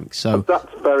that I think. So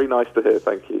that's very nice to hear.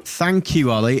 Thank you. Thank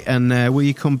you, Ollie. And will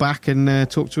you come back and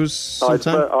talk to us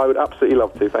sometime? I would absolutely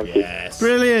love to. Thank you.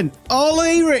 Brilliant.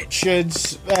 Olly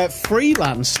Richards,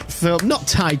 freelance film, not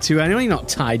tied to anyone, not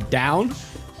tied down.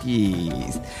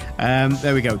 Jeez.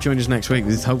 There we go. Join us next week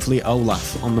with hopefully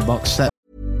Olaf on the box set.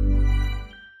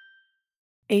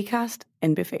 Acast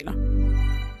anbefaler.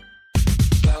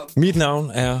 Mit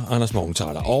navn er Anders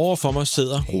Morgenthaler. Over for mig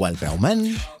sidder Roald Bergmann.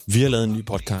 Vi har lavet en ny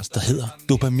podcast, der hedder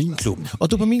Dopaminklubben.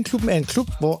 Og Dopaminklubben er en klub,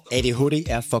 hvor ADHD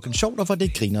er fucking sjovt, og hvor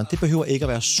det griner. Det behøver ikke at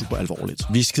være super alvorligt.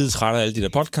 Vi er skide trætte af alle de der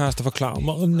podcasts, der forklarer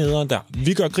mig nederen der.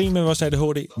 Vi gør grin med vores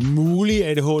ADHD. Mulig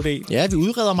ADHD. Ja, vi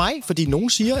udreder mig, fordi nogen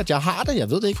siger, at jeg har det. Jeg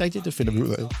ved det ikke rigtigt, det finder vi ud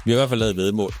af. Vi har i hvert fald lavet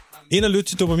vedmål. Ind og lyt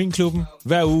til Dopaminklubben.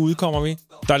 Hver uge udkommer vi.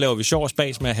 Der laver vi sjov og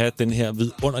spas med at have den her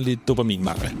vidunderlige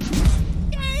dopaminmangel.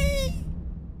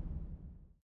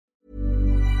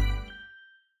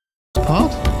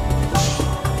 Pod?